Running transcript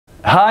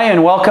Hi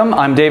and welcome.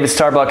 I'm David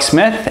Starbuck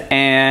Smith,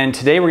 and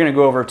today we're going to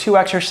go over 2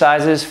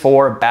 exercises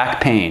for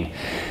back pain.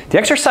 The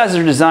exercises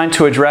are designed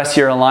to address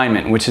your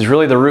alignment, which is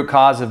really the root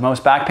cause of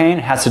most back pain.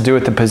 It has to do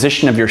with the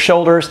position of your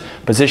shoulders,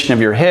 position of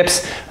your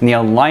hips, and the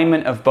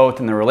alignment of both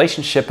and the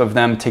relationship of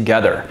them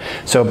together.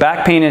 So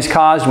back pain is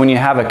caused when you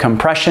have a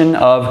compression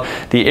of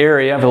the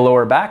area of the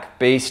lower back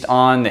based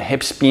on the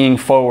hips being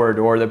forward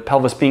or the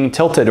pelvis being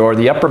tilted or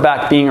the upper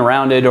back being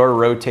rounded or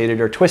rotated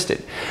or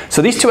twisted.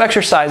 So these 2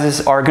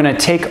 exercises are going to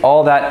take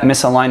all that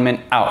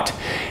misalignment out.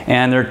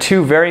 And they're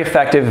 2 very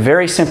effective,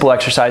 very simple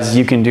exercises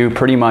you can do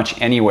pretty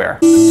much anywhere.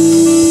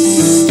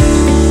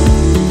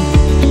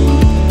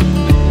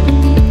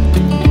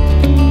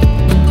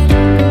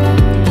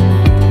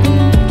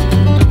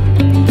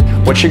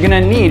 What you're going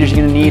to need is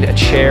a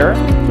chair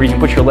where you can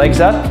put your legs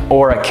up,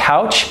 or a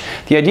couch.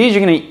 The idea is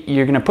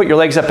you're going to put your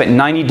legs up at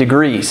 90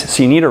 degrees.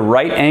 So you need a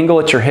right angle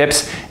at your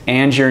hips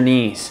and your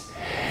knees.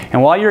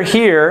 And while you're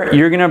here,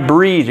 you're going to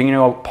breathe. You're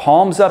going to go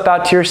palms up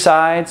out to your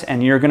sides,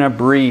 and you're going to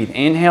breathe.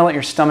 Inhale, let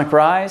your stomach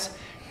rise.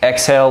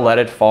 Exhale, let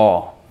it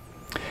fall.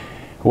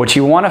 What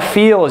you want to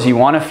feel is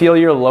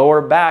your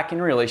lower back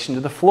in relation to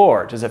the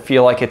floor. Does it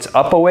feel like it's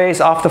up a ways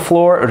off the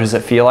floor, or does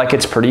it feel like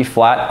it's pretty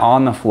flat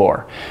on the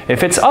floor?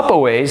 If it's up a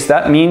ways,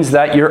 that means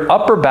that your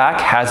upper back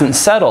hasn't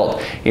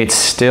settled. It's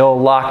still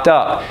locked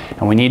up.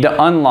 And we need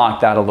to unlock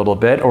that a little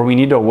bit, or we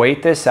need to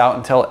wait this out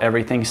until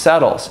everything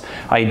settles.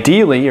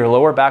 Ideally, your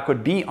lower back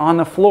would be on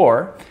the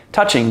floor,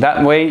 touching.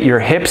 That way, your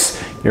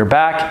hips, your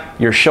back,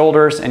 your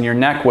shoulders, and your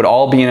neck would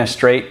all be in a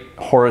straight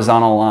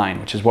horizontal line,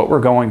 which is what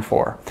we're going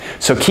for.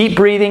 So keep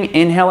breathing.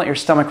 Inhale, let your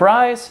stomach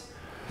rise.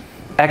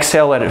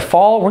 Exhale, let it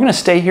fall. We're going to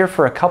stay here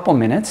for a couple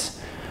minutes.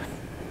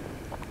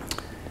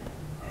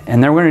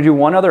 And then we're going to do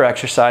one other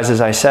exercise, as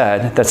I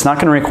said, that's not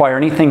going to require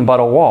anything but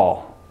a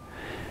wall.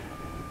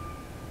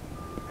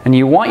 And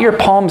you want your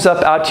palms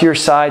up out to your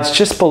sides,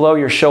 just below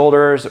your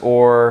shoulders,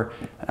 or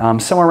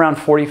somewhere around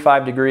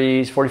 45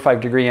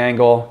 degree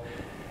angle.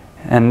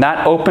 And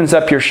that opens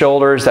up your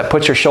shoulders, that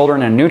puts your shoulder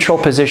in a neutral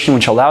position,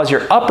 which allows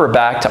your upper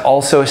back to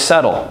also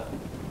settle.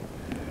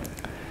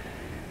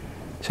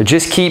 So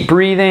just keep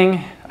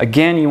breathing.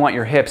 Again, you want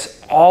your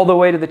hips all the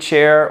way to the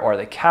chair or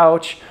the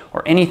couch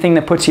or anything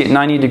that puts you at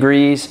 90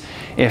 degrees.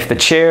 If the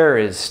chair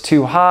is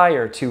too high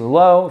or too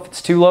low, if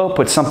it's too low,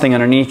 put something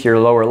underneath your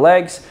lower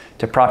legs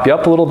to prop you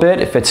up a little bit.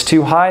 If it's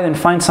too high, then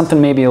find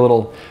something maybe a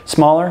little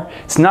smaller.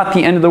 It's not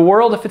the end of the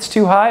world if it's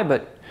too high,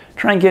 but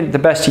try and get it the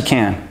best you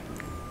can.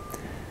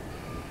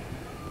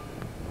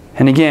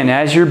 And again,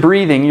 as you're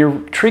breathing, you're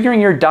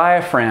triggering your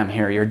diaphragm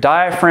here. Your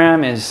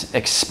diaphragm is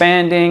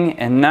expanding,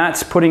 and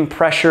that's putting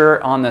pressure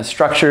on the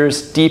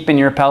structures deep in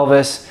your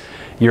pelvis,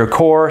 your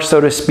core, so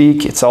to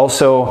speak. It's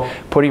also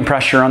putting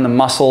pressure on the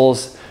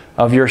muscles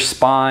of your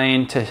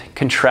spine to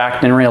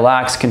contract and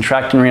relax,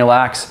 contract and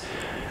relax.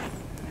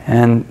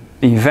 And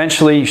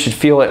eventually you should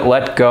feel it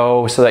let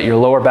go so that your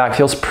lower back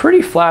feels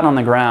pretty flat on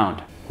the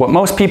ground. What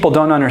most people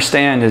don't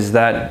understand is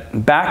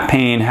that back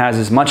pain has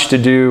as much to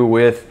do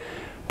with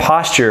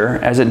posture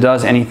as it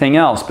does anything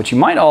else. But you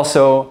might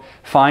also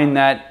find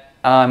that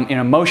an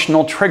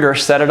emotional trigger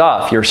set it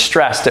off. You're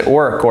stressed at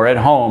work or at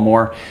home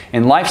or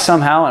in life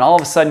somehow, and all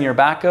of a sudden your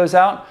back goes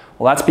out.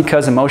 Well, that's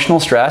because emotional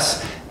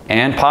stress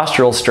and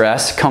postural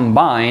stress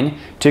combine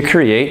to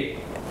create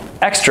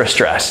extra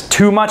stress.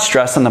 Too much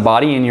stress on the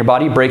body, and your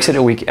body breaks it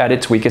at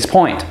its weakest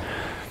point.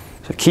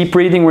 So keep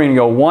breathing. We're going to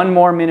go 1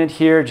 more minute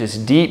here.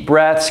 Just deep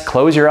breaths.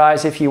 Close your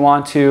eyes if you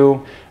want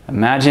to.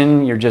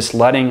 Imagine you're just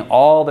letting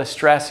all the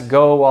stress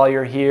go while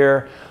you're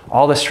here,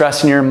 all the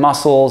stress in your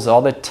muscles,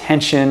 all the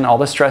tension, all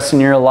the stress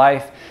in your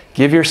life.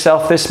 Give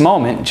yourself this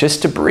moment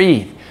just to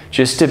breathe,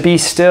 just to be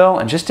still,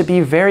 and just to be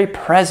very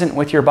present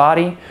with your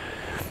body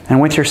and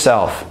with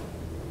yourself.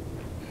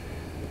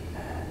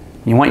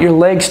 You want your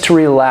legs to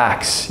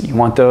relax. You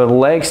want the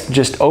legs to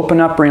just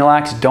open up and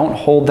relax. Don't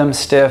hold them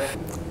stiff.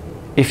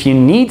 If you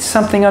need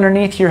something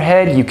underneath your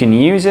head, you can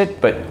use it,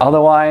 but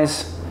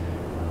otherwise,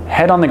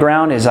 head on the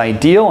ground is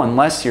ideal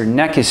unless your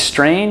neck is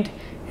strained,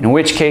 in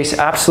which case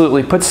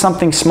absolutely put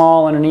something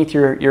small underneath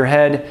your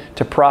head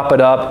to prop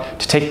it up,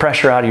 to take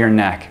pressure out of your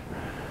neck.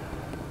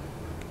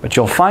 But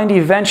you'll find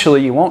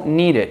eventually you won't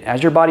need it.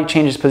 As your body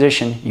changes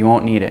position, you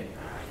won't need it.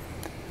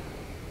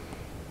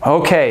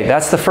 Okay,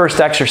 that's the first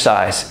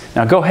exercise.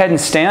 Now go ahead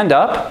and stand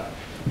up,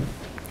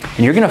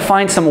 and you're going to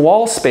find some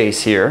wall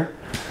space here.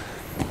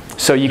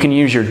 So you can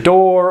use your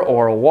door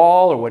or a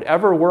wall or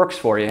whatever works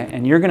for you,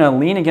 and you're going to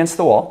lean against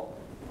the wall.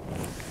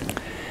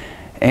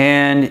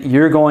 And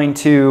you're going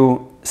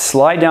to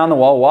slide down the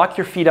wall, walk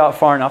your feet out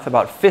far enough,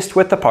 about fist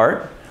width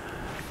apart.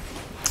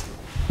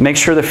 Make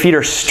sure the feet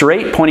are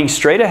straight, pointing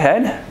straight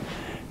ahead.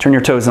 Turn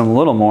your toes in a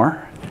little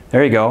more.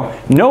 There you go.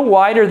 No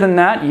wider than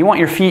that. You want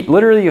your feet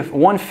literally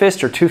 1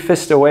 fist or 2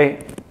 fists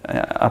away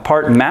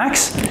apart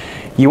max.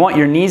 You want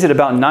your knees at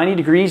about 90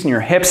 degrees and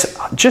your hips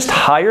just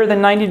higher than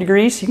 90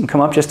 degrees. You can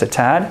come up just a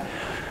tad.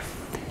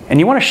 And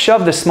you want to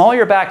shove the small of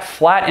your back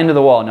flat into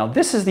the wall. Now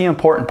this is the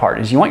important part,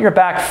 is you want your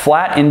back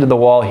flat into the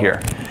wall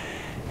here.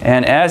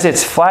 And as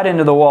it's flat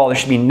into the wall, there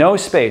should be no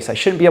space. I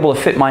shouldn't be able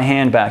to fit my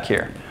hand back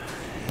here.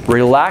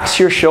 Relax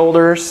your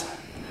shoulders.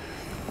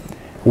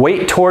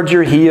 Weight towards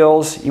your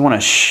heels. You want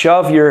to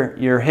shove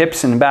your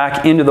hips and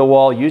back into the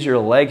wall. Use your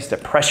legs to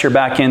press your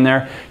back in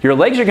there. Your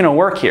legs are going to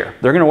work here.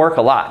 They're going to work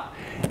a lot.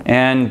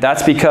 And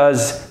that's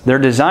because they're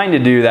designed to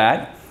do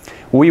that.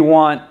 We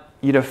want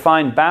you to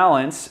find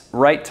balance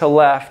right to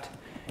left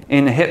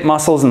in the hip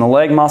muscles and the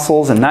leg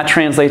muscles, and that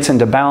translates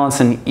into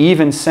balance and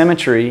even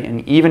symmetry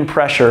and even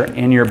pressure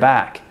in your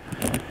back.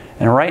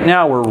 And right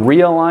now we're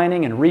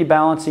realigning and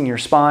rebalancing your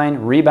spine,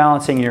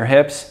 rebalancing your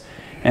hips.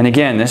 And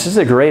again, this is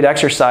a great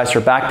exercise for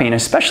back pain,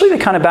 especially the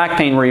kind of back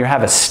pain where you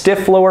have a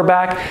stiff lower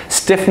back,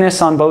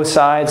 stiffness on both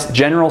sides,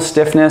 general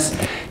stiffness,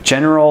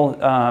 general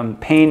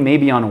pain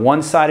maybe on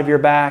one side of your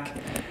back.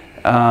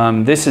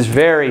 This is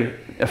very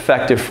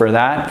effective for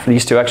that, for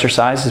these two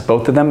exercises,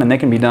 both of them, and they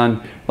can be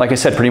done, like I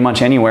said, pretty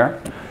much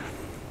anywhere.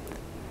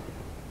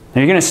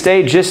 Now you're going to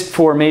stay just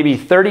for maybe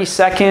 30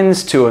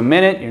 seconds to a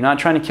minute. You're not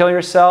trying to kill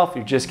yourself.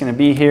 You're just going to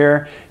be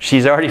here.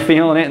 She's already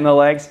feeling it in the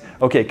legs.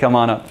 Okay, come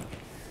on up.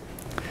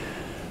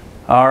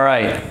 All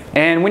right,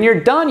 and when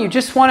you're done, you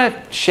just want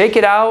to shake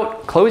it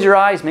out, close your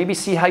eyes, maybe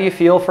see how you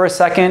feel for a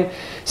second,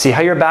 see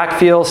how your back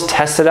feels,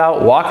 test it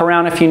out, walk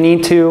around if you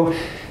need to.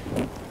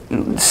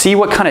 See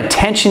what kind of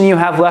tension you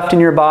have left in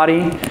your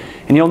body,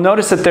 and you'll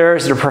notice that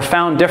there's a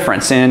profound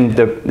difference in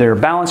their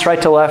balance right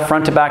to left,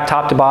 front to back,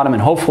 top to bottom,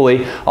 and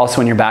hopefully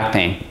also in your back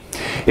pain.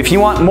 If you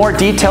want more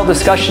detailed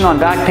discussion on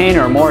back pain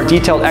or more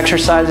detailed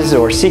exercises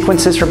or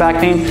sequences for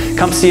back pain,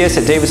 come see us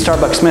at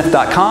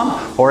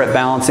davidstarbucksmith.com or at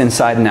Balance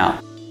Inside and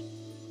Out.